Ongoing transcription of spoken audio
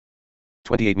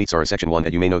28 Metzora Section 1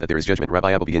 That you may know that there is judgment.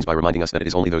 Rabbi Abba begins by reminding us that it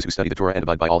is only those who study the Torah and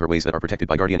abide by all her ways that are protected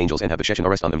by guardian angels and have the Shechin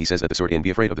arrest on them. He says that the sword, and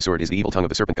be afraid of the sword, is the evil tongue of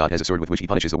the serpent. God has a sword with which he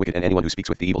punishes the wicked, and anyone who speaks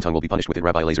with the evil tongue will be punished with it.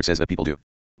 Rabbi Lazer says that people do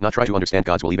not try to understand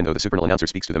God's will even though the supernal announcer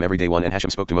speaks to them every day. 1 And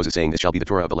Hashem spoke to Moses saying, this shall be the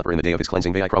Torah of the leper in the day of his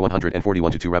cleansing. Vayikra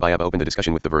 141-2 Rabbi Abba opened the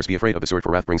discussion with the verse, be afraid of the sword,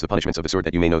 for wrath brings the punishments of the sword,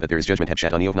 that you may know that there is judgment.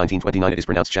 Had on Eov 19:29 It is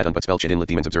pronounced Shadon but spelled Shedin. Let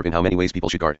demons observe in how many ways people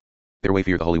should guard their way,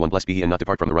 fear the Holy One, blessed be he, and not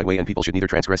depart from the right way, and people should neither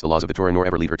transgress the laws of the Torah nor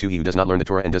ever leave her. 2 He who does not learn the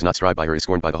Torah and does not strive by her is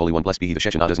scorned by the Holy One, blessed be he. The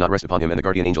Shechinah does not rest upon him, and the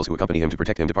guardian angels who accompany him to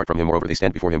protect him depart from him. Moreover they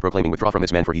stand before him proclaiming, withdraw from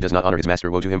this man, for he does not honor his master.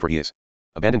 Woe to him, for he is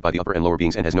abandoned by the upper and lower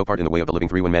beings and has no part in the way of the living.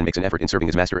 3 When man makes an effort in serving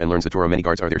his master and learns the Torah, many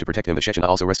guards are there to protect him. The Shechinah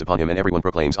also rests upon him, and everyone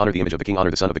proclaims, honor the image of the king, honor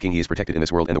the son of the king. He is protected in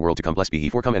this world and the world to come. Blessed be he.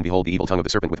 4 Come and behold the evil tongue of the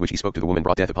serpent with which he spoke to the woman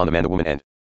brought death upon the man, the woman, and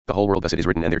the whole world. Thus it is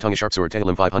written, and their tongue is sharp sword.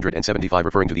 Tehillim 575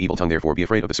 referring to the evil tongue. Therefore be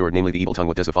afraid of the sword, namely the evil tongue.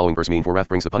 What does the following verse mean? For wrath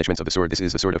brings the punishments of the sword. This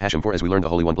is the sword of Hashem. For as we learned, the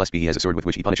Holy One, blessed be he, has a sword with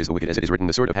which he punishes the wicked. As it is written,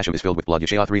 the sword of Hashem is filled with blood.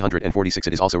 Yeshayah 346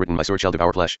 It is also written, my sword shall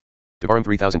devour flesh. Devarim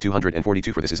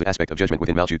 3242 For this is the aspect of judgment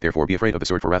within Malchut. Therefore be afraid of the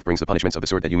sword, for wrath brings the punishments of the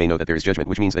sword, that you may know that there is judgment,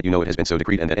 which means that you know it has been so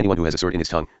decreed, and that anyone who has a sword in his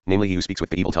tongue, namely he who speaks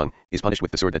with the evil tongue, is punished with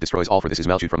the sword that destroys all. For this is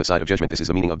Malchut from the side of judgment. This is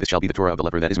the meaning of this shall be the Torah of the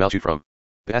leper, that is Malchut from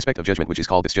the aspect of judgment, which is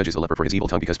called this judges the leper for his evil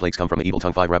tongue, because plagues come from the evil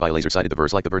tongue. 5 Rabbi Lazer cited the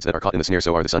verse, like the birds that are caught in the snare,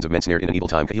 so are the sons of men snared in an evil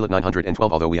time. Kahilot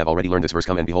 912 Although we have already learned this verse,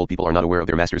 come and behold, people are not aware of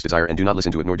their master's desire and do not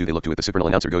listen to it, nor do they look to it. The supernal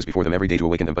announcer goes before them every day to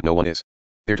awaken them, but no one is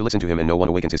there to listen to him, and no one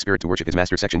awakens his spirit to worship his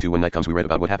master. Section 2 When night comes, we read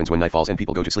about what happens when night falls and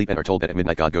people go to sleep, and are told that at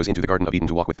midnight God goes into the Garden of Eden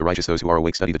to walk with the righteous. Those who are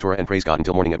awake study the Torah and praise God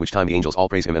until morning, at which time the angels all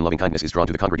praise him, and loving kindness is drawn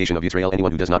to the congregation of Israel.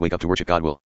 Anyone who does not wake up to worship God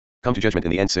will come to judgment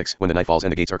in the end. 6 When the night falls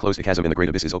and the gates are closed, a chasm in the great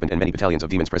abyss is opened, and many battalions of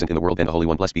demons present in the world, and the Holy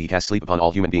One, blessed be he, casts sleep upon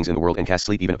all human beings in the world, and casts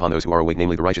sleep even upon those who are awake,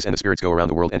 namely the righteous. And the spirits go around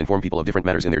the world and inform people of different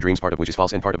matters in their dreams, part of which is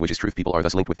false and part of which is truth. People are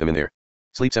thus linked with them in their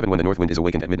sleep. 7 When the north wind is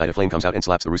awakened at midnight, a flame comes out and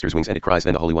slaps the rooster's wings, and it cries.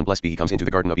 Then the Holy One, blessed be he, comes into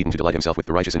the Garden of Eden to delight himself with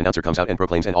the righteous. An announcer comes out and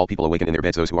proclaims, and all people awaken in their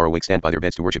beds. Those who are awake stand by their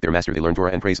beds to worship their master. They learn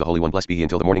Torah and praise the Holy One, blessed be he,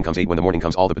 until the morning comes. 8 When the morning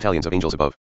comes, all the battalions of angels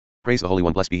above praise the Holy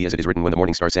One, blessed be he, as it is written, when the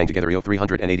morning stars sang together. Eov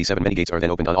 387 Many gates are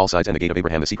then opened on all sides, and the gate of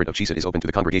Abraham, the secret of Chesed, is opened to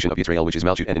the congregation of Israel, which is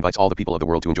Malchut, and invites all the people of the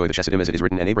world to enjoy the Chesedim, as it is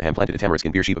written, and Abraham planted a tamarisk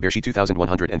in Beersheba. Beersheba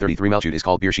 2133 Malchut is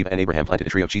called Beersheba, and Abraham planted a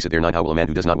tree of Chesed there. 9 How will a man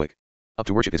who does not wake up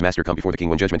to worship his master come before the king?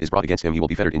 When judgment is brought against him, he will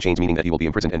be fettered in chains, meaning that he will be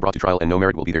imprisoned and brought to trial, and no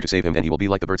merit will be there to save him, and he will be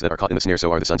like the birds that are caught in the snare,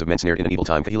 so are the sons of men snared in an evil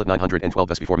time. Kahilot 912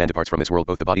 Thus before man departs from this world,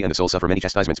 both the body and the soul suffer many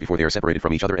chastisements before they are separated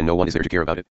from each other, and no one is there to care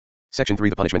about it. Section 3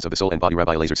 The punishments of the soul and body.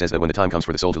 Rabbi Lazer says that when the time comes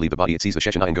for the soul to leave the body, it sees the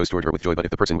Shechinah and goes toward her with joy, but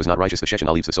if the person was not righteous, the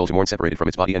Shechinah leaves the soul to mourn, separated from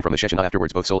its body and from the Shechinah.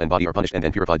 Afterwards both soul and body are punished and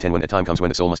then purified. 10 When the time comes when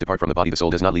the soul must depart from the body, the soul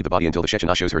does not leave the body until the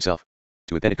Shechinah shows herself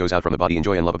to it. Then it goes out from the body in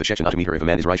joy and love of the Shechinah to meet her. If a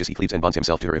man is righteous, he cleaves and bonds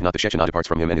himself to her. If not, the Shechinah departs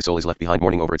from him, and his soul is left behind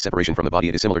mourning over its separation from the body.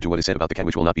 It is similar to what is said about the cat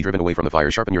which will not be driven away from the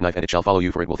fire. Sharpen your knife, and it shall follow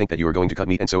you, for it will think that you are going to cut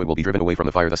meat, and so it will be driven away from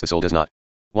the fire. Thus the soul does not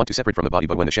want to separate from the body,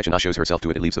 but when the Shechinah shows herself to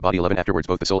it, it leaves the body. 11 Afterwards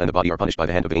both the soul and the body are punished by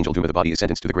the hand of the angel Duma. The body is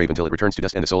sentenced to the grave until it returns to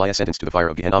dust, and the soul is sentenced to the fire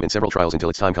of Gehenna in several trials until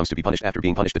its time comes to be punished. After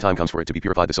being punished, the time comes for it to be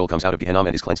purified. The soul comes out of Gehenna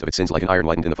and is cleansed of its sins like an iron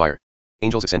whitened in the fire.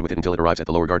 Angels ascend with it until it arrives at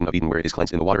the lower Garden of Eden, where it is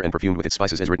cleansed in the water and perfumed with its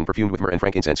spices, as written, perfumed with myrrh and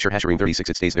frankincense. Shir Hashirim 36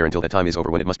 It stays there until that time is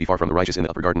over, when it must be far from the righteous in the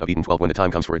upper Garden of Eden. 12 When the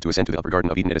time comes for it to ascend to the upper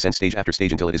Garden of Eden, it ascends stage after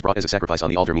stage until it is brought as a sacrifice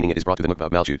on the altar, meaning it is brought to the Nukba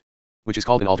of Malchut, which is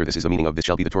called an altar. This is the meaning of this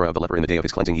shall be the Torah of the leper in the day of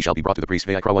his cleansing. He shall be brought to the priest.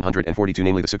 Vayikra 142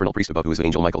 Namely the supernal priest above, who is the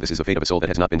angel Michael. This is the fate of a soul that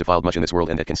has not been defiled much in this world,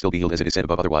 and that can still be healed, as it is said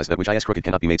above, otherwise that which is crooked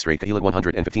cannot be made straight. Kahilot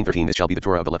 115:13 This shall be the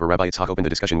Torah of the leper. Rabbi Yitzhak opened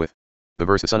the discussion with the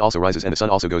verse, the sun also rises and the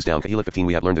sun also goes down. Kahilot 15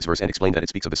 We have learned this verse and explained that it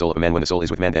speaks of the soul of a man when the soul is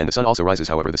with man, and the sun also rises.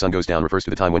 However, the sun goes down refers to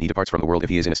the time when he departs from the world. If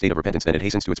he is in a state of repentance, then it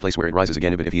hastens to its place where it rises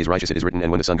again. But if he is righteous, it is written, and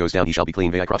when the sun goes down he shall be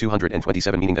clean. Vayikra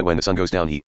 227 Meaning that when the sun goes down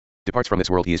he departs from this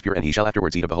world, he is pure, and he shall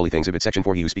afterwards eat of the holy things. Ibid Section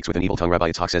 4 He who speaks with an evil tongue.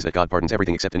 Rabbi Yitzhak says that God pardons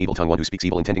everything except an evil tongue. One who speaks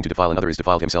evil intending to defile another is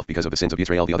defiled himself because of the sins of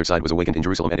Israel. The other side was awakened in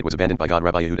Jerusalem, and it was abandoned by God.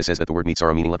 Rabbi Yehuda says that the word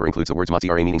Metzora meaning leper includes the words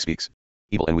Matzira meaning speaks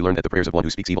evil, and we learned that the prayers of one who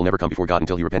speaks evil never come before God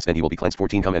until he repents, then he will be cleansed.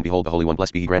 14 Come and behold the Holy One,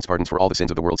 blessed be he, grants pardons for all the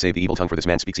sins of the world save the evil tongue, for this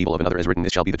man speaks evil of another, as written,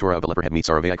 this shall be the Torah of the leper. Heb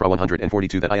Metzora Vayikra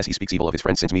 142 That he speaks evil of his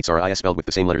friend, since Metzora is spelled with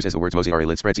the same letters as the words Mozari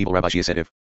lid spreads evil. Rabbi Shia said, if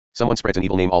someone spreads an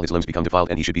evil name, all his limbs become defiled,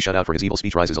 and he should be shut out, for his evil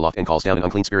speech rises aloft and calls down an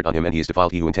unclean spirit on him, and he is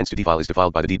defiled. He who intends to defile is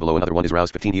defiled by the deed below. Another one is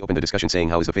roused. 15 He opened the discussion saying,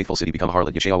 how is the faithful city become a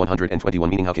harlot? Yeshayah 121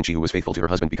 Meaning how can she who was faithful to her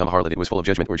husband become a harlot? It was full of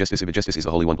judgment or justice. If justice is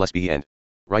the Holy One, blessed be he, and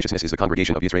righteousness is the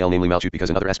congregation of Israel, namely Malchut, because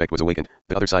another aspect was awakened.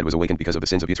 The other side was awakened because of the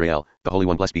sins of Israel. The Holy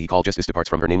One, blessed be he, called justice departs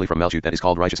from her, namely from Malchut, that is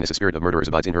called righteousness. A spirit of murderers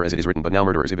abides in her, as it is written, but now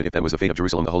murderers. If that was the fate of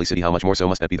Jerusalem, the holy city, how much more so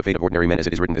must that be the fate of ordinary men, as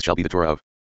it is written, this shall be the Torah of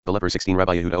the leper. 16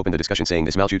 Rabbi Yehuda opened the discussion saying,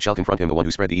 this Malchut shall confront him, the one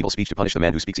who spread the evil speech, to punish the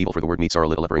man who speaks evil. For the word Metzora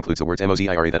little leper includes the words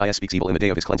Mozira, that speaks evil in the day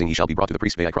of his cleansing. He shall be brought to the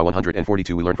priest. Vayikra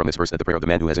 142 We learn from this verse that the prayer of the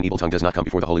man who has an evil tongue does not come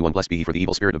before the Holy One, blessed be he, for the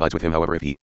evil spirit abides with him. However, if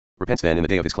he Repents then in the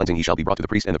day of his cleansing he shall be brought to the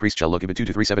priest, and the priest shall look. Ibid 2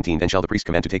 to 3:17. Then shall the priest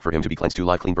command to take for him to be cleansed 2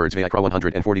 live clean birds. Vayikra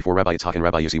 144. Rabbi Yitzhak and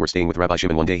Rabbi Yossi were staying with Rabbi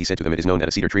Shimon one day. He said to them, it is known that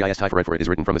a cedar tree is Tiferet, for it is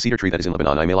written from the cedar tree that is in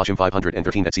Lebanon. I Melashim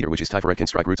 513. That cedar which is Tiferet can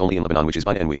strike roots only in Lebanon, which is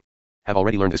fine, and we have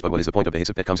already learned this. But what is the point of the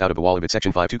hyssop that comes out of the wall of it?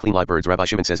 Section 5. 2 clean live birds. Rabbi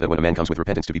Shimon says that when a man comes with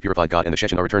repentance to be purified, God and the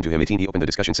Shechin are returned to him. 18. He opened the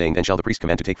discussion saying, then shall the priest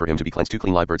command to take for him to be cleansed 2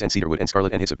 clean live birds, and cedar wood, and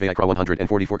scarlet, and hyssop. Vayikra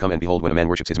 144. Come and behold, when a man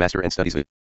worships his master and studies the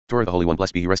Torah, the Holy One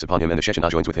blessed be he rests upon him, and the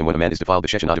Shechinah joins with him. When a man is defiled, the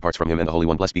Shechinah departs from him, and the Holy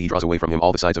One blessed be he draws away from him.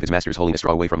 All the sides of his master's holiness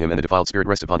draw away from him, and the defiled spirit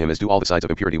rests upon him, as do all the sides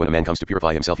of impurity. When a man comes to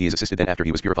purify himself, he is assisted then after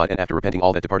he was purified, and after repenting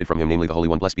all that departed from him, namely the Holy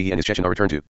One blessed be he and his Shechinah return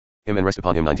to him and rest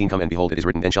upon him. 19. Come and behold, it is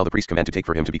written, then shall the priest command to take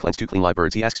for him to be cleansed 2 clean live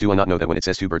birds. He asks, do I not know that when it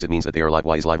says 2 birds it means that they are live?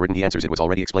 Why is live written? He answers, it was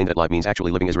already explained that live means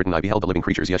actually living is written. I beheld the living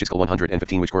creatures. Yechezkel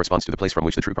 115, which corresponds to the place from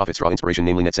which the true prophets draw inspiration,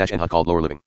 namely Netzach and Had, called lower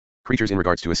living creatures. In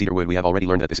regards to a cedar wood, we have already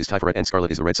learned that this is Tiferet, and scarlet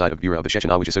is the red side of Bira of the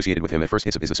Shechinah which associated with him. At first,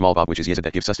 hyssop is the small bob which is Yesod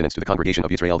that gives sustenance to the congregation of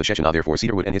Yisrael, the Shechinah. Therefore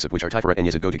cedar wood and hyssop which are Tiferet and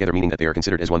Yesod go together, meaning that they are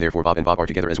considered as one. Therefore Vav and Vav are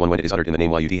together as one when it is uttered in the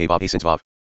name Yud He Vav He, since Vav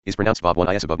is pronounced Vav, one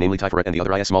is above, namely Tiferet, and the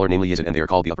other is smaller, namely Yesod, and they are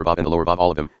called the upper Vav and the lower Vav, all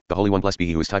of them. The Holy One blessed be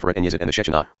he who is Tiferet and Yesod and the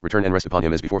Shechinah return and rest upon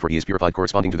him as before, for he is purified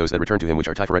corresponding to those that return to him, which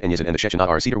are Tiferet and Yesod, and the Shechinah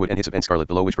are cedar wood and hyssop and scarlet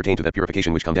below, which pertain to that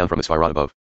purification which come down from the Sphirot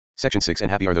above. Section 6. And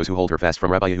happy are those who hold her fast.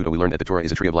 From Rabbi Yehuda we learned that the Torah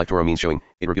is a tree of life. Torah means showing,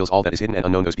 it reveals all that is hidden and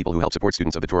unknown. Those people who help support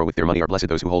students of the Torah with their money are blessed.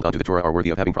 Those who hold on to the Torah are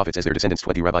worthy of having prophets as their descendants.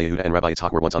 20. Rabbi Yehuda and Rabbi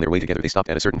Yitzhak were once on their way together. They stopped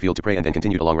at a certain field to pray and then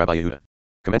continued along. Rabbi Yehuda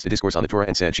commenced a discourse on the Torah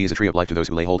and said, she is a tree of life to those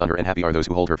who lay hold on her, and happy are those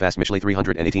who hold her fast. Mishlei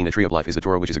 318. A tree of life is the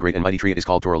Torah, which is a great and mighty tree. It is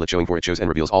called Torah, showing, for it shows and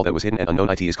reveals all that was hidden and unknown.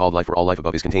 It is called life, for all life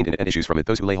above is contained in it and issues from it.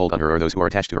 Those who lay hold on her are those who are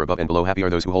attached to her above and below. Happy are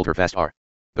those who hold her fast are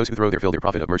those who throw their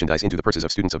profit of merchandise into the purses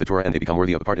of students of the Torah, and they become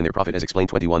worthy of a part in their profit, as explained.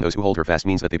 21. Those who hold her fast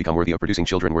means that they become worthy of producing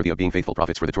children, worthy of being faithful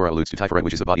prophets, for the Torah alludes to Tiferet,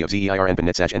 which is the body of Zeir and Ben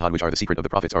Netzach and Had, which are the secret of the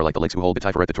prophets, are like the lakes who hold the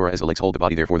Tiferet. The Torah as the lakes hold the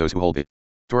body. Therefore those who hold the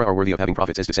Torah are worthy of having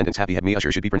prophets as descendants. Happy had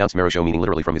Me'asher should be pronounced Merosho, meaning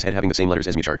literally from his head, having the same letters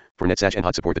as Mishar. For Netzach and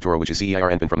Had support the Torah, which is Zeir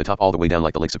and Ben, from the top all the way down,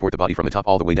 like the lakes support the body from the top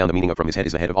all the way down. The meaning of from his head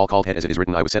is the head of all, called head, as it is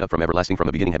written, I was set up from everlasting from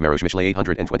the beginning. Had Merosh. Mishlei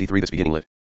 823. This beginning lit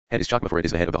head is Chakma, for it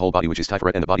is the head of the whole body, which is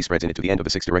Tiferet, and the body spreads in it to the end of the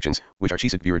 6 directions, which are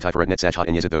Chesed, Bira, Tiferet, Netzach, Had,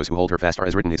 and Yesod. Those who hold her fast are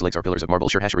as written, his legs are pillars of marble.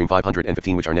 Shir Hasharim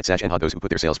 515, which are Netzach and Had. Those who put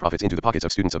their sales profits into the pockets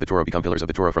of students of the Torah become pillars of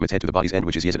the Torah from its head to the body's end,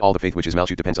 which is Yesod. All the faith which is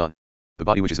Malchut depends on the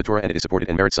body, which is the Torah, and it is supported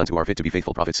and merits sons who are fit to be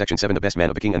faithful prophets. Section 7. The best man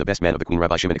of the king and the best man of the queen.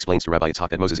 Rabbi Shimon explains to Rabbi Yitzhak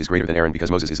that Moses is greater than Aaron,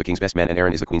 because Moses is the king's best man and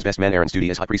Aaron is the queen's best man. Aaron's duty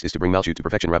as high priest is to bring Malchut to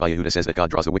perfection. Rabbi Yehuda says that God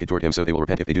draws the wicked toward him, so they will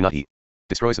repent. If they do not, he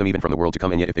destroys them even from the world to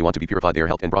come, and yet if they want to be purified, they are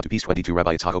helped and brought to peace. 22.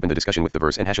 Rabbi Yitzhak opened the discussion with the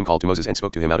verse, and Hashem called to Moses and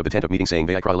spoke to him out of the tent of meeting, saying,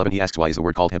 Vayikra 11. He asks, why is the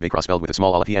word called Hebekra spelled with a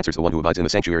small aleph? He answers, the one who abides in the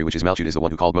sanctuary, which is Malchut, is the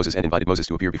one who called Moses and invited Moses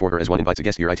to appear before her as one invites a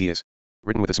guest. Here it is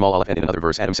written with a small aleph. And in another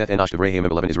verse, Adam, Seth, Enosh, Devrahim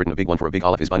 11 is written a big one, for a big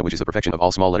aleph is Bina, which is the perfection of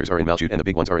all small letters are in Malchut, and the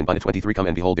big ones are in Bina. 23. Come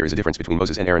and behold, there is a difference between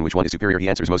Moses and Aaron. Which one is superior? He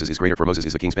answers, Moses is greater, for Moses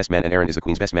is the king's best man and Aaron is the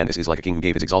queen's best man. This is like a king who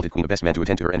gave his exalted queen a best man to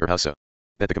attend to her and her house, so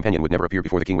that the companion would never appear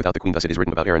before the king without the queen. Thus it is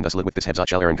written about Aaron, thus lit with this Hebzat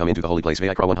shall Aaron come into the holy place.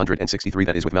 Vayikra 163.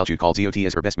 That is with Malchut called Zot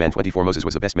as her best man. 24. Moses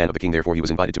was the best man of the king, therefore he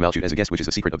was invited to Malchut as a guest, which is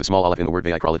the secret of the small aleph in the word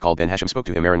Vayikra lit called. Then Hashem spoke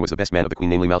to him. Aaron was the best man of the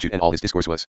queen, namely Malchut, and all his discourse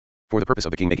was for the purpose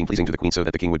of the king making pleasing to the queen, so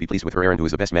that the king would be pleased with her. Aaron, who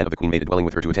is the best man of the queen, made a dwelling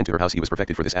with her to attend to her house. He was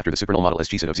perfected for this after the supernal model as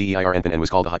Chesed of Zeir and Ben, and was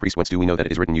called a high priest. Whence do we know that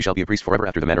it is written, you shall be a priest forever,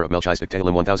 after the manner of Melchizedek?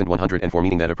 Tehillim 1104,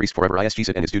 meaning that a priest forever is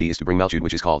Chesed, and his duty is to bring Malchut,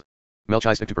 which is called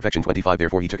Melchizedek, to perfection. 25.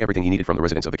 Therefore he took everything he needed from the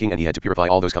residence of the king, and he had to purify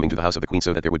all those coming to the house of the queen,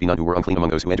 so that there would be none who were unclean among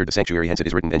those who entered the sanctuary. Hence it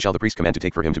is written, then shall the priest command to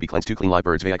take for him to be cleansed 2 clean live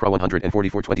birds. Vayikra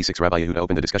 144. 26. Rabbi Yehuda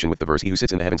opened the discussion with the verse, he who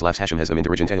sits in the heavens laughs. Hashem has them in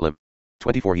derision. Tehillim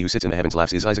 24. He who sits in the heavens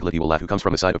laughs is Isaac Lit. He will laugh who comes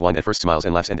from the side of wine, at first smiles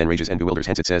and laughs and then rages and bewilders.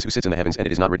 Hence it says, who sits in the heavens, and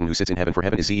it is not written who sits in heaven, for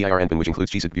heaven is Zeir and Ben, which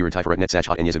includes Chesed, Bira, Tiferet, Netzach,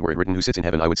 Had, and Yesod. Were it written who sits in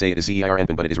heaven, I would say it is Zeir and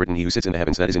Ben, but it is written he who sits in the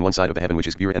heavens, that is in one side of the heaven, which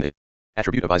is Bira, and the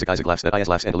attribute of Isaac. Isaac laughs, that Is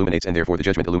laughs and illuminates, and therefore the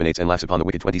judgment illuminates and laughs upon the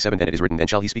wicked. 27. And it is written, then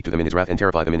shall he speak to them in his wrath and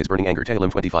terrify them in his burning anger.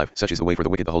 Tehillim 25. Such is the way for the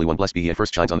wicked. The Holy One blessed be he at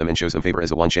first shines on them and shows them favor, as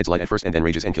the one sheds light at first and then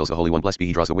rages and kills. The Holy One blessed be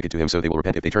he draws the wicked to him, so they will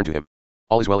repent if they turn to him.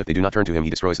 All is well if they do not turn to him. He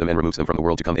destroys them and removes them from the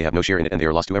world to come. They have no share in it, and they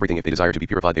are lost to everything. If they desire to be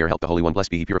purified, they are helped. The Holy One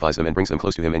blessed be he purifies them and brings them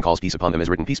close to him and calls peace upon them, as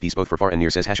written, peace, peace both for far and near,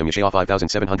 says Hashem. Yeshayah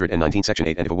 5719. Section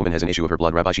 8. And if a woman has an issue of her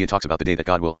blood, Rabbi Shia talks about the day that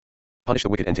God will punish the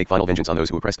wicked and take final vengeance on those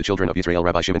who oppress the children of Israel.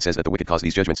 Rabbi Shimon says that the wicked cause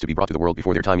these judgments to be brought to the world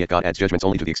before their time, yet God adds judgments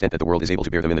only to the extent that the world is able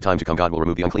to bear them. In the time to come God will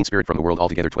remove the unclean spirit from the world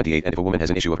altogether. 28. And if a woman has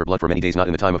an issue of her blood for many days, not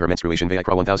in the time of her menstruation,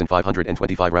 Vayikra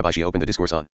 1525. Rabbi Shia opened the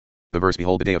discourse on the verse,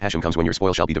 behold, the day of Hashem comes, when your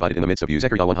spoil shall be divided in the midst of you.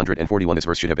 Zechariah 141. This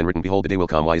verse should have been written, behold, the day will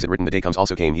come. Why is it written, the day comes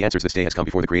also came? He answers, this day has come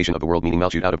before the creation of the world, meaning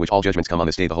Malchut, out of which all judgments come. On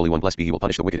this day the Holy One blessed be he will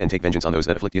punish the wicked and take vengeance on those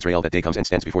that afflict Israel. That day comes and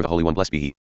stands before the Holy One blessed be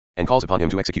he. and calls upon him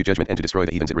to execute judgment and to destroy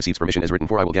the heathens. It receives permission as written,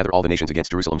 for I will gather all the nations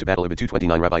against Jerusalem to battle. Ibid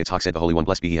 229. Rabbi Yitzhak said, the Holy One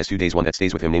blessed be he has 2 days, one that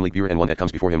stays with him, namely Gvir, and one that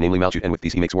comes before him, namely Malchut, and with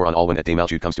these he makes war on all. When that day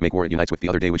Malchut comes to make war, it unites with the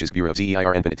other day, which is Gvir of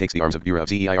Zeir Anpin. It takes the arms of Gvir of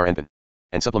Zeir Anpin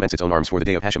and supplements its own arms. For the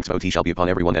day of Hashem Tzvaot shall be upon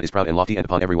everyone that is proud and lofty, and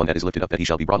upon everyone that is lifted up, that he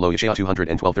shall be brought low. Yeshayah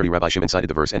 212:30. Rabbi Shimon cited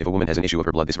the verse, and if a woman has an issue of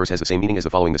her blood, this verse has the same meaning as the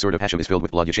following: the sword of Hashem is filled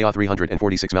with blood. Yeshayah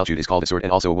 346. Malchut is called a sword,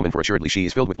 and also a woman, for assuredly she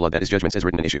is filled with blood, that is judgments, as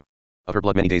written an issue of her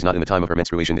blood many days, not in the time of her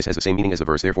menstruation. This has the same meaning as the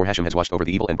verse, therefore Hashem has watched over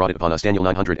the evil and brought it upon us. Daniel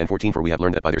 9:14. For we have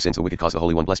learned that by their sins the wicked cause the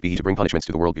Holy One blessed be he to bring punishments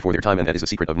to the world before their time, and that is the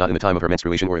secret of not in the time of her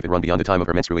menstruation, or if it run beyond the time of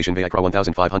her menstruation. Vayikra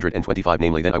 1525.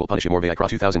 Namely, then I will punish him more. Vayikra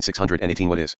 2618.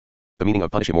 What is the meaning of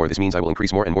punish him more? This means I will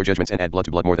increase more and more judgments and add blood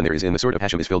to blood more than there is in the sword of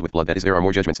Hashem is filled with blood, that is there are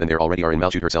more judgments than there already are in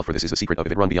Malchut herself, for this is the secret of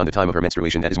if it run beyond the time of her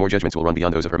menstruation, that is more judgments will run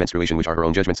beyond those of her menstruation, which are her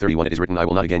own judgments. 31. It is written, I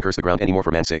will not again curse the ground any more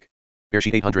for man's sake.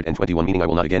 Bereshit 821. Meaning I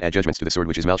will not again add judgments to the sword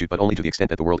which is Malchut, but only to the extent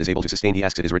that the world is able to sustain. He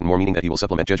asks, it is written more, meaning that he will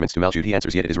supplement judgments to Malchut. He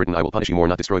answers, yet it is written, I will punish you more,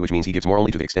 not destroy, which means he gives more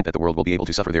only to the extent that the world will be able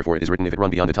to suffer. Therefore it is written, if it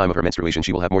run beyond the time of her menstruation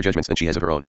she will have more judgments than she has of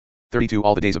her own. 32.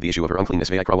 All the days of the issue of her uncleanness.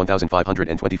 Vayikra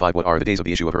 1525. What are the days of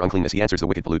the issue of her uncleanness? He answers, the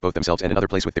wicked pollute both themselves and another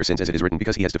place with their sins, as it is written,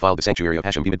 because he has defiled the sanctuary of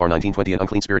Hashem. Bimidbar 19:20. An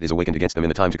unclean spirit is awakened against them in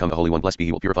the time to come. The Holy One blessed be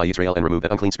he will purify Israel and remove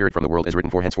that unclean spirit from the world, as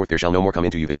written, for henceforth there shall no more come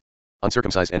into you the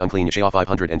uncircumcised and unclean. Yeshayah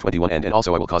 521. And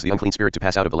also I will cause the unclean spirit to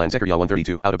pass out of the land. Zechariah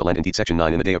 132. Out of the land. Indeed. Section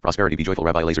 9. In the day of prosperity be joyful.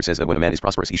 Rabbi Elazar says that when a man is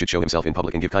prosperous he should show himself in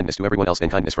public and give kindness to everyone else, and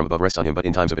kindness from above rests on him, but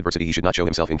in times of adversity he should not show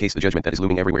himself, in case the judgment that is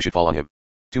looming everywhere should fall on him.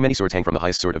 Too many swords hang from the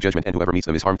highest sword of judgment, and whoever meets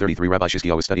them is harmed. 33. Rabbi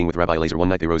Shishkiah was studying with Rabbi Elazar one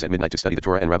night. They rose at midnight to study the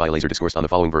Torah, and Rabbi Elazar discoursed on the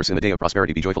following verse: in the day of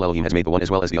prosperity be joyful. Elohim has made the one as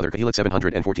well as the other. Tehillah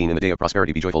 714. In the day of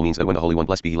prosperity be joyful means that when the Holy One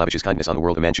blessed be he lavishes kindness on the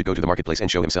world, a man should go to the marketplace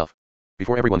and show himself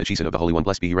before everyone the chesed of the Holy One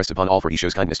blessed be he rests upon all, for he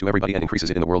shows kindness to everybody and increases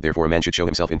it in the world. Therefore a man should show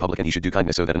himself in public, and he should do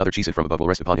kindness so that another chesed from above will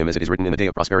rest upon him, as it is written, in the day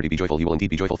of prosperity be joyful. He will indeed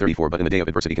be joyful. 34. But in the day of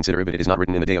adversity consider, but it is not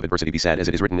written in the day of adversity be sad, as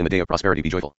it is written, in the day of prosperity be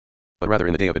joyful, but rather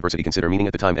in the day of adversity consider, meaning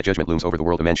at the time that judgment looms over the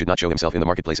world a man should not show himself in the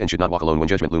marketplace and should not walk alone. When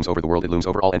judgment looms over the world it looms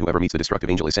over all, and whoever meets the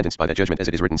destructive angel is sentenced by that judgment, as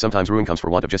it is written, sometimes ruin comes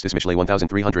for want of justice. Mishlei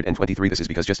 1323. This is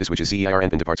because justice which is Zeir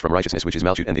Anpin departs from righteousness which is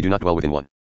Malchut, and they do not dwell within one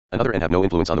another and have no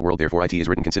influence on the world. Therefore it is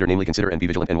written, consider, namely consider and be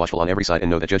vigilant and watchful on every side,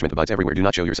 and know that judgment abides everywhere. Do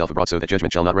not show yourself abroad so that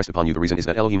judgment shall not rest upon you. The reason is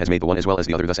that Elohim has made the one as well as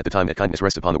the other. Thus at the time that kindness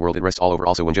rests upon the world it rests all over.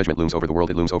 Also when judgment looms over the world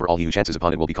it looms over all. He who chances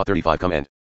upon it will be caught. 35. Come and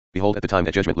behold, at the time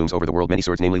that judgment looms over the world many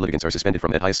swords, namely litigants, are suspended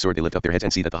from that highest sword. They lift up their heads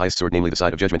and see that the highest sword, namely the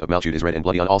side of judgment of Malchut, is red and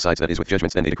bloody on all sides, that is with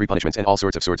judgments. Then they decree punishments, and all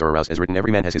sorts of swords are aroused, as written,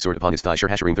 every man has his sword upon his thigh. Shir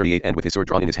Hashirim 38. And with his sword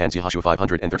drawn in his hands. Yahashua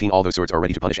 513. All those swords are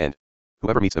ready to punish, and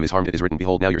whoever meets them is harmed. It is written,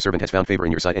 behold, now your servant has found favor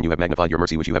in your sight, and you have magnified your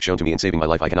mercy which you have shown to me in saving my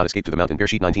life. I cannot escape to the mountain.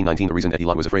 Bereshit 19:19. The reason that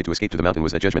Elon was afraid to escape to the mountain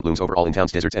was that judgment looms over all in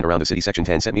towns, deserts, and around the city. Section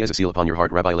 10. Set me as a seal upon your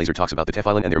heart. Rabbi Elazar talks about the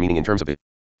tefillin and their meaning in terms of the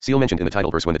seal mentioned in the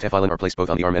title verse. When the tefillin are placed both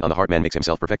on the arm and on the heart, man makes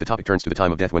himself perfect. The topic turns to the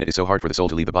time of death, when it is so hard for the soul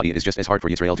to leave the body. It is just as hard for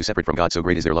Yisrael to separate from God, so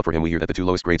great is their love for him. We hear that the two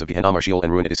lowest grades of Gehenna are Sheol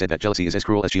and ruin. It is said that jealousy is as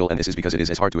cruel as Sheol, and this is because it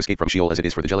is as hard to escape from Sheol as it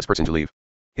is for the jealous person to leave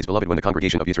his beloved. When the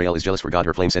congregation of Israel is jealous for God,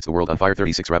 her flame sets the world on fire.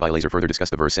 36. Rabbi Elazar further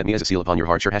discussed the verse, set me as a seal upon your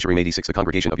heart. Shir Hashirim 86. The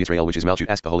congregation of Israel which is Malchut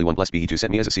asked the Holy One blessed be he to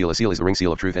set me as a seal. A seal is the ring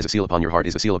seal of truth. As a seal upon your heart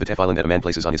is the seal of the tefillin that a man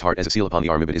places on his heart. As a seal upon the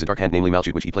arm of it is a dark hand, namely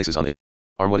Malchut, which he places on the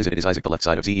arm. What is it? It is Isaac, the left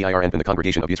side of Zeir Anpin. The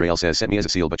congregation of Israel says, set me as a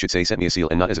seal, but should say set me a seal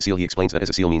and not as a seal. He explains that as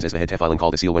a seal means as the head tefillin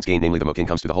called a seal whence gain, namely the mokin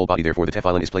comes to the whole body. Therefore the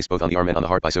tefillin is placed both on the arm and on the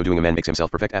heart. By so doing a man makes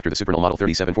himself perfect after the supernal model.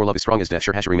 37. For love is strong as death.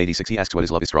 Shir Hashirim 86. He asks, what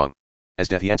is love is strong as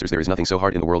death? He answers, there is nothing so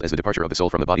hard in the world as the departure of the soul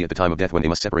from the body at the time of death, when they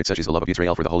must separate. Such is the love of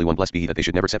Israel for the Holy One blessed be he that they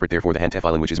should never separate. Therefore the hand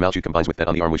tefillin which is Malchut combines with that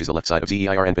on the arm which is the left side of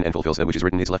Zeir Anpin, and fulfills that which is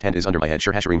written, his left hand is under my head.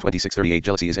 Shir Hashirim 26:38.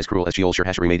 Jealousy is as cruel as Sheol. Shir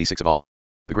Hashirim 86. Of all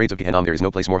the grades of Gehenna there is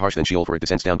no place more harsh than Sheol, for it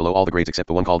descends down below all the grades except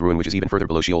the one called ruin, which is even further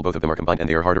below Sheol. Both of them are combined, and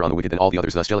they are harder on the wicked than all the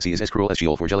others. Thus jealousy is as cruel as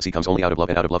Sheol, for jealousy comes only out of love,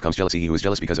 and out of love comes jealousy. He who is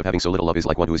jealous because of having so little love is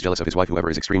like one who is jealous of his wife. Whoever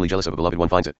is extremely jealous of a beloved one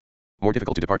finds it more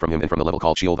difficult to depart from him and from the level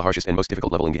called Sheol, the harshest and most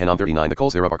difficult level in Gehenna. 39. The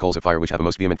coals thereof are coals of fire which have a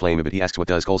most vehement flame. But he asks, what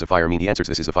does coals of fire mean? He answers,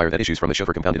 this is the fire that issues from the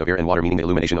shofar compounded of air and water, meaning the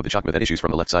illumination of the chakma that issues from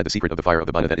the left side. The secret of the fire of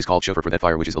the bina that is called shofar, for that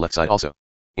fire which is the left side also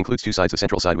includes two sides, the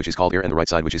central side which is called air and the right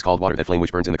side which is called water. That flame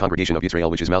which burns in the congregation of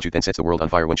Israel which is Malchut then sets the world on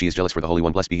fire when she is jealous for the Holy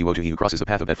One blessed be he. Woe to he who crosses the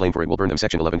path of that flame, for it will burn them.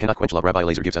 Section 11. Cannot quench love. Rabbi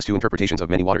Elazar gives us two interpretations of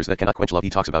many waters that cannot quench love. He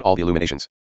talks about all the illuminations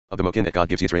of the mokin that God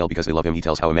gives Israel because they love him. He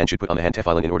tells how a man should put on the hand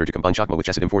tefillin in order to combine chakma with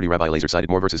Chesedim. 40. Rabbi Elazar cited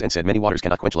more verses and said, many waters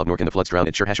cannot quench love, nor can the floods drown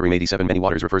it. Shir Hashirim 87. Many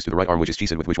waters refers to the right arm which is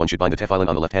chesed, with which one should bind the tefillin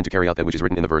on the left hand to carry out that which is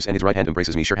written in the verse, and his right hand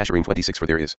embraces me. Shir Hashirim 26. For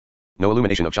there is no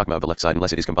illumination of chakma of the left side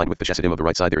unless it is combined with the Chesedim of the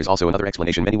right side. There is also another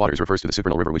explanation. Many waters refers to the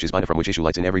supernal river which is bina, from which issue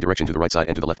lights in every direction to the right side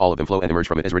and to the left. All of them flow and emerge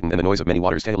from it, as written, and the noise of many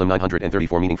waters. Tehillim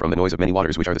 934. Meaning from the noise of many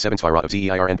waters, which are the seven sfirot of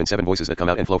Zeir Anpin, 7 voices that come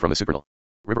out and flow from the supernal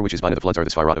River which is bind of the floods are the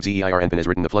Sphirot of Zeir Anpin as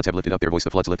written the floods have lifted up their voice the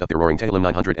floods lift up their roaring Tehillim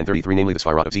 933 namely the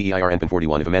Sphirot of Zeir Anpin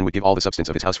 41 if a man would give all the substance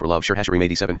of his house for love Shir Hashirim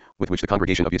 87 with which the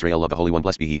congregation of Israel love the Holy One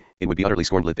blessed be he, it would be utterly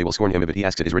scorned lit they will scorn him if he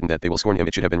asks it is written that they will scorn him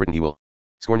it should have been written he will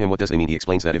scorn him what does they mean he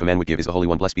explains that if a man would give is the Holy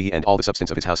One blessed be he and all the substance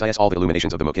of his house is all the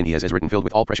illuminations of the Mokin he has as written filled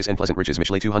with all precious and pleasant riches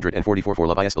Mishlei 244 for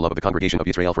love is the love of the congregation of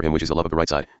Israel for him which is the love of the right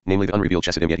side, namely the unrevealed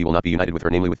Chesedim yet he will not be united with her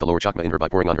namely with the lower Chakma in her by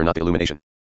pouring on her not the illumination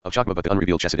of Chakma but the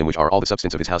unrevealed Chesedim which are all the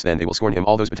substance of his house then they will scorn him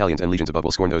all those battalions and legions above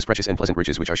will scorn those precious and pleasant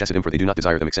riches which are Chesedim for they do not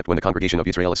desire them except when the congregation of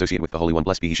Israel associate with the Holy One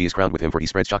blessed be he she is crowned with him for he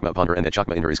spreads Chakma upon her and that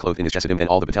Chakma in her is clothed in his Chesedim and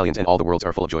all the battalions and all the worlds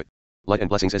are full of joy. Light and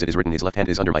blessings as it is written his left hand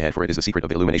is under my head for it is the secret of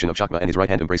the illumination of Chakma and his right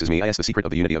hand embraces me the secret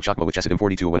of the unity of Chakma which Chesedim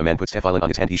 42 when a man puts Tefillin on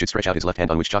his hand he should stretch out his left hand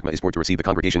on which Chakma is poured to receive the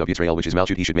congregation of Israel which is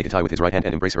Malchut he should make a tie with his right hand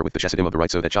and embrace her with the Chesedim of the right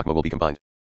so that Chakma will be combined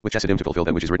with Chesedim to fulfill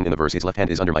that which is written in the verse his left hand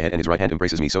is under my head and his right hand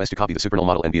embraces me so as to copy the supernal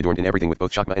model and be adorned in everything with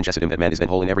both Chakma and Chesedim that man is then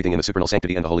whole in everything in the supernal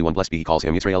sanctity and the Holy One blessed be he calls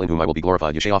him Yisrael in whom I will be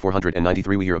glorified Yeshayah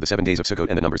 493 we hear of the 7 days of Sukkot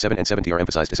and the number 7 and 70 are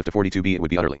emphasized as if to 42b it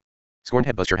would be utterly scorned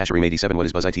head Shir Hashirim 87 what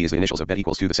is Buzz it is the initials of Bet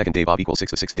equals 2 the second day Bob equals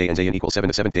 6 the sixth day and Zayin equals 7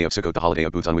 the seventh day of Sukkot the holiday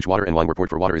of booths on which water and wine were poured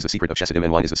for water is the secret of Chesedim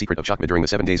and wine is the secret of Chakma during the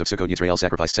 7 days of Sukkot Yisrael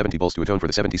sacrificed 70 bulls to atone for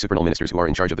the 70 supernal ministers who are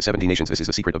in charge of the 70 nations this is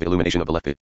the secret of the illumination of the left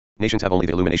nations have only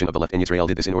the illumination of the left and Israel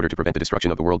did this in order to prevent the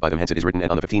destruction of the world by them hence it is written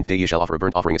and on the 15th day ye shall offer a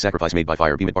burnt offering a sacrifice made by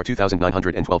fire Bimidbar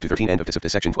 2912-13 end of Tisafta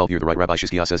section 12 here the right Rabbi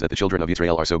Shizkiah says that the children of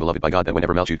Israel are so beloved by God that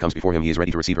whenever Malchut comes before him he is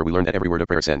ready to receive her we learn that every word of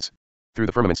prayer sends through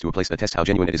the firmaments to a place that tests how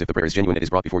genuine it is if the prayer is genuine it is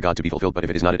brought before God to be fulfilled but if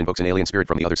it is not it invokes an alien spirit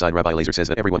from the other side Rabbi Lazer says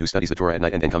that everyone who studies the Torah at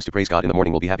night and then comes to praise God in the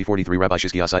morning will be happy 43 Rabbi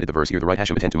Shizkiah cited the verse here the right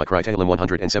Hashem attend to my cry Tehillim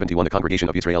 171 the congregation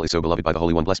of Israel is so beloved by the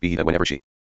Holy One blessed be he that whenever she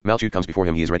Malchut comes before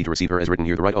him he is ready to receive her as written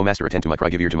here the right O Master attend to my cry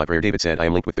give ear to my prayer David said I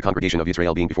am linked with the congregation of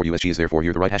Israel being before you as she is therefore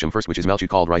here the right Hashem first which is Malchut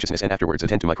called righteousness and afterwards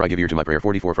attend to my cry give ear to my prayer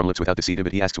 44 from lips without deceit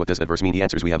but he asks what does that verse mean he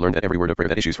answers we have learned that every word of prayer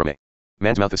that issues from a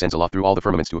man's mouth ascends aloft through all the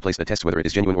firmaments to a place that tests whether it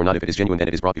is genuine or not if it is genuine then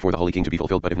it is brought before the Holy King to be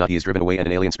fulfilled but if not he is driven away and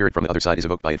an alien spirit from the other side is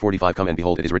evoked by it 45 come and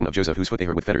behold it is written of Joseph whose foot they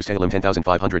hurt with fetters Tehillim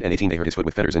 10,518 they hurt his foot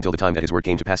with fetters until the time that his word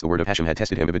came to pass the word of Hashem had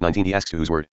tested him Ibid 19 he asks to whose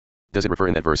word does it refer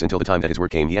in that verse until the time that his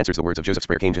word came he answers the words of Joseph's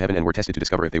prayer came to heaven and were tested to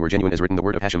discover if they were genuine as written the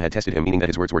word of Hashem had tested him meaning that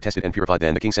his words were tested and purified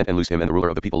then the king sent and loosed him and the ruler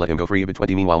of the people let him go free Ibid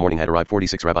 20 meanwhile morning had arrived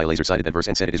 46 Rabbi Lazer cited that verse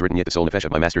and said it is written yet the soul nefesh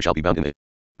of my master shall be bound in the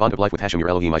bond of life with Hashem your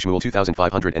Elohim Shmuel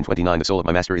 2529 the soul of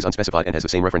my master is unspecified and has the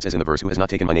same reference as in the verse who has not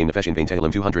taken my name nefesh in vain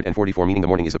Tehillim 244 meaning the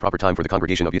morning is the proper time for the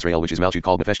congregation of Israel which is Malchut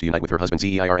called nefesh to unite with her husband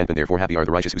Zeir Anpin therefore happy are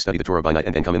the righteous who study the Torah by night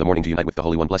and then come in the morning to unite with the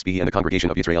Holy One blessed be he and the congregation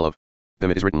of Israel of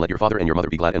them it is written let your father and your mother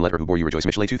be glad and let her who bore you rejoice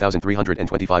Mishlei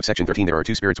 2325 section 13 there are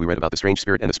two spirits we read about the strange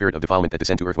spirit and the spirit of defilement that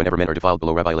descend to earth whenever men are defiled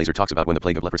below Rabbi Lazer talks about when the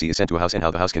plague of leprosy is sent to a house and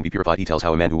how the house can be purified he tells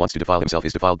how a man who wants to defile himself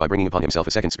is defiled by bringing upon himself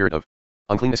a second spirit of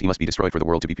uncleanness he must be destroyed for the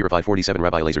world to be purified 47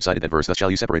 Rabbi Lazer cited that verse thus shall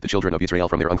you separate the children of Israel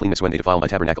from their uncleanness when they defile my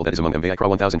tabernacle that is among them Vayikra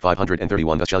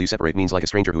 1531 thus shall you separate means like a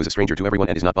stranger who is a stranger to everyone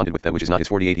and is not bonded with that which is not his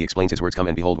 48 he explains his words come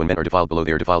and behold when men are defiled below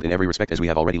they are defiled in every respect as we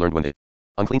have already learned when the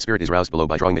unclean spirit is roused below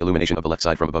by drawing the illumination of the left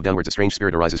side from above downwards a strange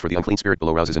spirit arises for the unclean spirit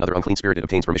below rouses another unclean spirit it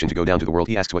obtains permission to go down to the world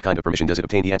he asks what kind of permission does it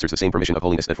obtain he answers the same permission of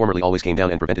holiness that formerly always came down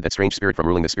and prevented that strange spirit from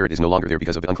ruling the spirit is no longer there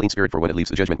because of the unclean spirit for when it leaves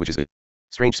the judgment which is the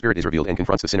strange spirit is revealed and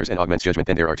confronts the sinners and augments judgment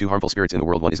then there are two harmful spirits in the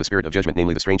world one is the spirit of judgment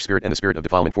namely the strange spirit and the spirit of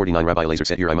defilement 49 Rabbi Lazer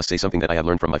said here I must say something that I have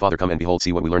learned from my father come and behold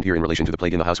see what we learned here in relation to the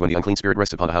plague in the house when the unclean spirit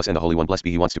rests upon the house and the Holy One blessed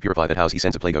be he wants to purify that house he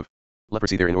sends a plague of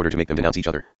leprosy there in order to make them denounce each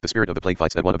other the spirit of the plague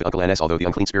fights that one of the uncle and although the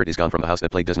unclean spirit is gone from the house that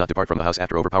plague does not depart from the house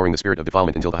after overpowering the spirit of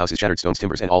defilement until the house is shattered stones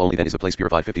timbers and all only then is the place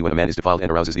purified 50 when a man is defiled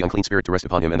and arouses the unclean spirit to rest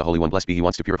upon him and the Holy One blessed be he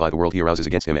wants to purify the world he arouses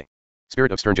against him a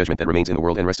spirit of stern judgment that remains in the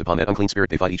world and rests upon that unclean spirit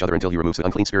they fight each other until he removes the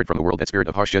unclean spirit from the world that spirit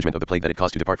of harsh judgment of the plague that it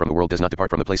caused to depart from the world does not depart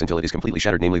from the place until it is completely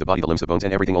shattered namely the body the limbs the bones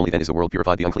and everything only then is the world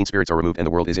purified the unclean spirits are removed and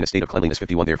the world is in a state of cleanliness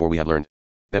 51 therefore we have learned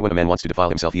that when a man wants to defile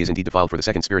himself he is indeed defiled for the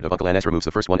second spirit of uncle and removes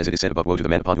the first one as it is said above woe to the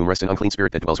man upon whom rests an unclean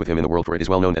spirit that dwells with him in the world for it is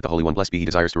well known that the Holy One blessed be he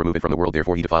desires to remove it from the world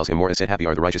therefore he defiles him more as said happy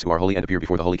are the righteous who are holy and appear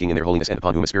before the Holy King in their holiness and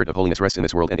upon whom a spirit of holiness rests in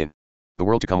this world and in the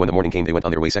world to come when the morning came they went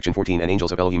on their way section 14 and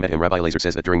angels of Elohim met him Rabbi Lazer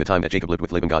says that during the time that Jacob lived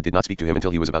with Laban God did not speak to him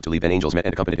until he was about to leave then angels met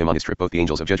and accompanied him on his trip both the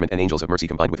angels of judgment and angels of mercy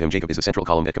combined with him Jacob is the central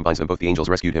column that combines them both the angels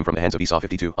rescued him from the hands of Esau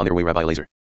 52 on their way Rabbi Lazer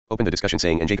opened the discussion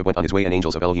saying and Jacob went on his way and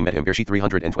angels of Elohim met him Bereshit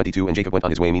 322 and Jacob went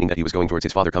on his way meaning that he was going towards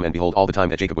his father come and behold all the time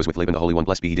that Jacob was with Laban the Holy One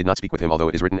blessed be he did not speak with him although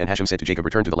it is written and Hashem said to Jacob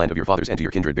return to the land of your fathers and to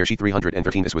your kindred Bereshit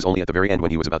 313 this was only at the very end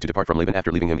when he was about to depart from Laban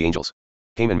after leaving him the angels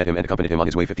came and met him and accompanied him on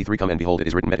his way 53 come and behold it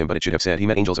is written met him but it should have said he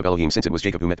met angels of Elohim since it was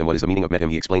Jacob who met them what is the meaning of met him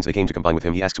he explains they came to combine with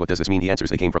him he asks what does this mean he answers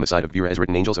they came from the side of Gvurah as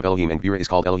written angels of Elohim and Gvurah is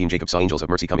called Elohim Jacob saw angels of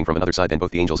mercy coming from another side then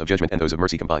both the angels of judgment and those of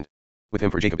mercy combined With him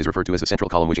for Jacob is referred to as the central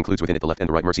column, which includes within it the left and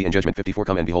the right, mercy and judgment. 54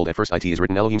 Come and behold, at first it is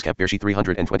written Elohim's camp Bereshit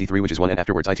 323, which is 1, and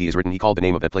afterwards it is written he called the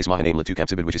name of that place Mahanaim La 2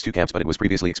 camps Ibid, which is 2 camps, but it was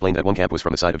previously explained that one camp was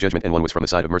from the side of judgment and one was from the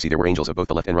side of mercy. There were angels of both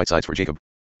the left and right sides for Jacob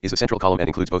is the central column and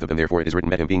includes both of them, therefore it is written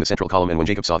met him being the central column. And when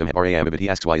Jacob saw them Ram Ibid, he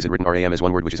asks why is it written Ram as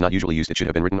one word which is not usually used. It should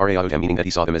have been written Rayaotam, meaning that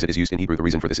he saw them as it is used in Hebrew. The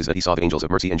reason for this is that he saw the angels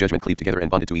of mercy and judgment cleave together and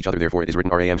bonded to each other, therefore it is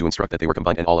written Ram to instruct that they were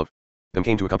combined, and all of them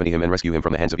came to accompany him and rescue him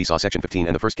from the hands of Esau. Section 15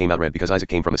 And the first came out red because Isaac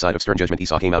came from the side of stern judgment.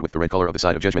 Esau came out with the red color of the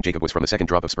side of judgment. Jacob was from the second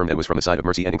drop of sperm that was from the side of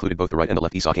mercy and included both the right and the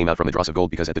left. Esau came out from the dross of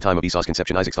gold because at the time of Esau's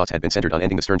conception Isaac's thoughts had been centered on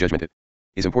ending the stern judgment. It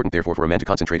is important therefore for a man to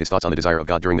concentrate his thoughts on the desire of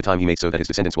God during the time he made so that his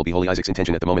descendants will be holy. Isaac's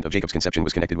intention at the moment of Jacob's conception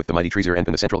was connected with the mighty trees and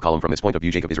the central column. From this point of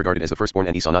view Jacob is regarded as the firstborn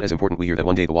and Esau not as important. We hear that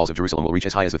one day the walls of Jerusalem will reach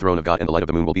as high as the throne of God and the light of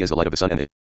the moon will be as the light of the sun and the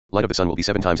light of the sun will be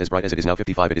 7 times as bright as it is now.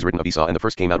 55 It is written of Esau and the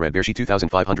first came out red Bereshit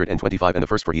 2525 and the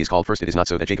first for he is called first. It is not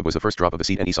so that Jacob was the first drop of the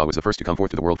seed and Esau was the first to come forth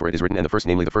to the world, for it is written and the first,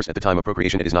 namely the first at the time of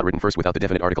procreation. It is not written first without the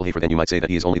definite article hey, for then you might say that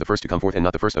he is only the first to come forth and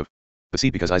not the first of the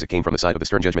seed, because Isaac came from the side of the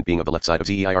stern judgment being of the left side of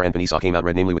Zeir and Esau came out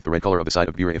red, namely with the red color of the side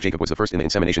of Bura. If Jacob was the first in the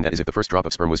insemination, that is if the first drop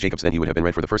of sperm was Jacob's, then he would have been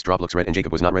red, for the first drop looks red and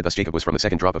Jacob was not red, thus Jacob was from the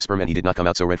second drop of sperm and he did not come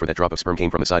out so red, for that drop of sperm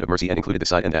came from the side of mercy and included the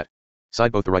side and that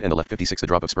side both the right and the left. 56 The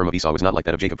drop of sperm of Esau was not like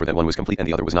that of Jacob, for that one was complete and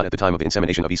the other was not. At the time of the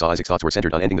insemination of Esau Isaac's thoughts were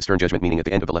centered on ending the stern judgment, meaning at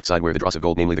the end of the left side where the dross of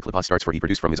gold namely the clipot starts, for he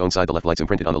produced from his own side the left lights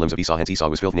imprinted on the limbs of Esau, hence Esau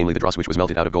was filth namely the dross which was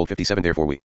melted out of gold. 57 Therefore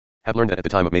we have learned that at the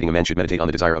time of mating a man should meditate on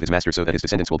the desire of his master so that his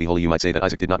descendants will be holy. You might say that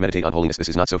Isaac did not meditate on holiness. This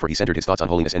is not so, for he centered his thoughts on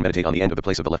holiness and meditate on the end of the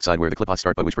place of the left side where the clipot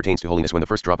start, but which pertains to holiness. When the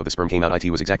first drop of the sperm came out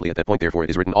it was exactly at that point, therefore it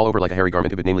is written all over like a hairy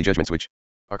garment Ibid, namely judgments which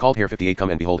are called hair. 58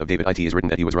 Come and behold of David it is written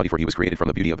that he was ruddy, for he was created from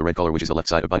the beauty of the red color which is the left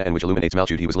side of Bina and which illuminates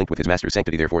Malchut. He was linked with his master's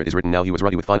sanctity, therefore it is written now he was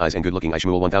ruddy with fine eyes and good looking.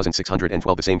 Shmuel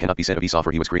 1612 The same cannot be said of Esau,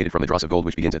 for he was created from the dross of gold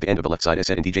which begins at the end of the left side. As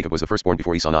said indeed Jacob was the firstborn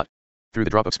before Esau, not through the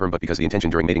drop of sperm but because the intention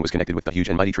during mating was connected with the huge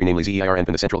and mighty tree namely Zeir and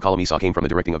the central column. Esau came from the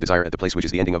directing of desire at the place which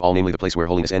is the ending of all, namely the place where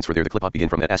holiness ends, for there the clipot begin.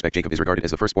 From that aspect Jacob is regarded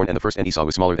as the firstborn and the first, and Esau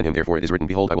was smaller than him, therefore it is written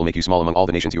behold I will make you small among all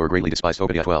the nations, you are greatly despised.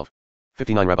 Obadiah 12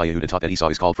 59 Rabbi Yehuda taught that Esau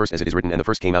is called first as it is written and the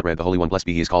first came out red, the Holy One blessed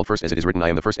be he is called first as it is written I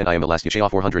am the first and I am the last. Yeshayah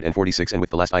 446 And with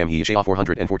the last I am he. Yeshayah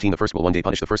 414 The first will one day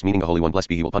punish the first, meaning the Holy One blessed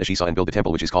be he will punish Esau and build the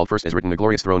temple which is called first as written the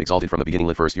glorious throne exalted from the beginning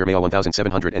lit first. Yirmiyah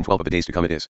 1712 Of the days to come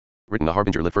it is written a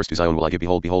harbinger lit first to Zion will I give,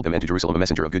 behold them, and to Jerusalem a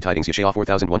messenger of good tidings. Yeshayah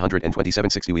 4127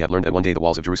 60 We have learned that one day the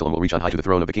walls of Jerusalem will reach on high to the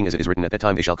throne of the king, as it is written at that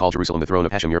time they shall call Jerusalem the throne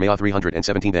of Hashem. Yirmiyah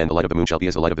 317 Then the light of the moon shall be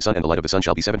as the light of the sun and the light of the sun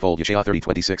shall be sevenfold. Yeshayah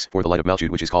 30:26 For the light of Malchut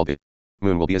which is called the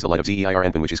moon will be as the light of Zeir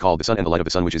Anpin which is called the sun, and the light of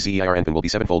the sun which is Zeir Anpin will be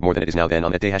sevenfold more than it is now. Then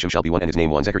on that day Hashem shall be one and his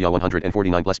name one. Zechariah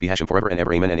 149 Blessed be Hashem forever and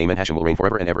ever, amen and amen. Hashem will reign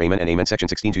forever and ever, amen and amen. Section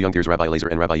 16 Two young deers Rabbi Elazar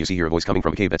and Rabbi Yossi hear a voice coming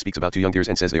from a cave that speaks about 2 young deers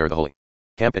and says they are the holy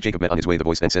camp that Jacob met on his way. The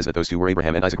voice then says that those 2 were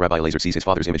Abraham and Isaac. Rabbi Elazar sees his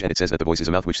father's image and it says that the voice is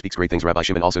a mouth which speaks great things. Rabbi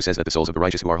Shimon also says that the souls of the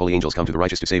righteous who are holy angels come to the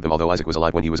righteous to save them. Although Isaac was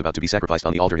alive when he was about to be sacrificed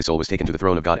on the altar, his soul was taken to the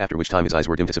throne of God, after which time his eyes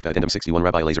were dim. To Addendum 61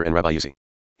 Rabbi Elazar and Rabbi Yossi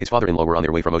his father-in-law were on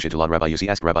their way from Moshe to Lod. Rabbi Yossi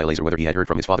asked Rabbi Elazar whether he had heard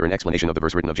from his father an explanation of the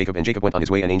verse written of Jacob, and Jacob went on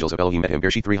his way and angels of Elohim met him.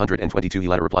 Bereshit 322 He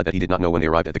later replied that he did not know. When they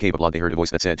arrived at the cave of Lod they heard a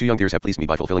voice that said 2 young deers have pleased me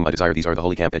by fulfilling my desire. These are the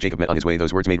holy camp that Jacob met on his way.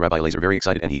 Those words made Rabbi Elazar very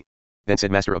excited, and he then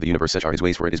said, Master of the universe, such are his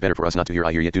ways, for it is better for us not to hear.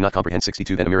 I hear yet do not comprehend.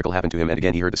 62 Then a miracle happened to him, and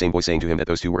again he heard the same voice saying to him that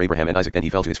those 2 were Abraham and Isaac. Then he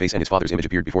fell to his face and his father's image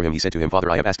appeared before him. He said to him, Father,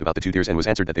 I have asked about the 2 deers, and was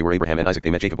answered that they were Abraham and Isaac.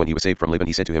 They met Jacob when he was saved from Laban.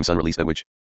 He said to him, Son, release that which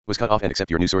was cut off and accept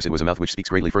your new source. It was a mouth which speaks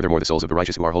greatly. Furthermore the souls of the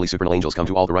righteous who are holy supernal angels come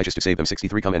to all the righteous to save them.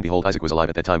 63 Come and behold Isaac was alive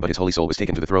at that time, but his holy soul was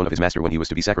taken to the throne of his master when he was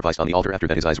to be sacrificed on the altar. After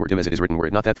that his eyes were dim, as it is written, were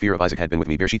it not that fear of Isaac had been with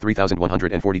me. Bereshit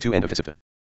 3142 End of Tisipta.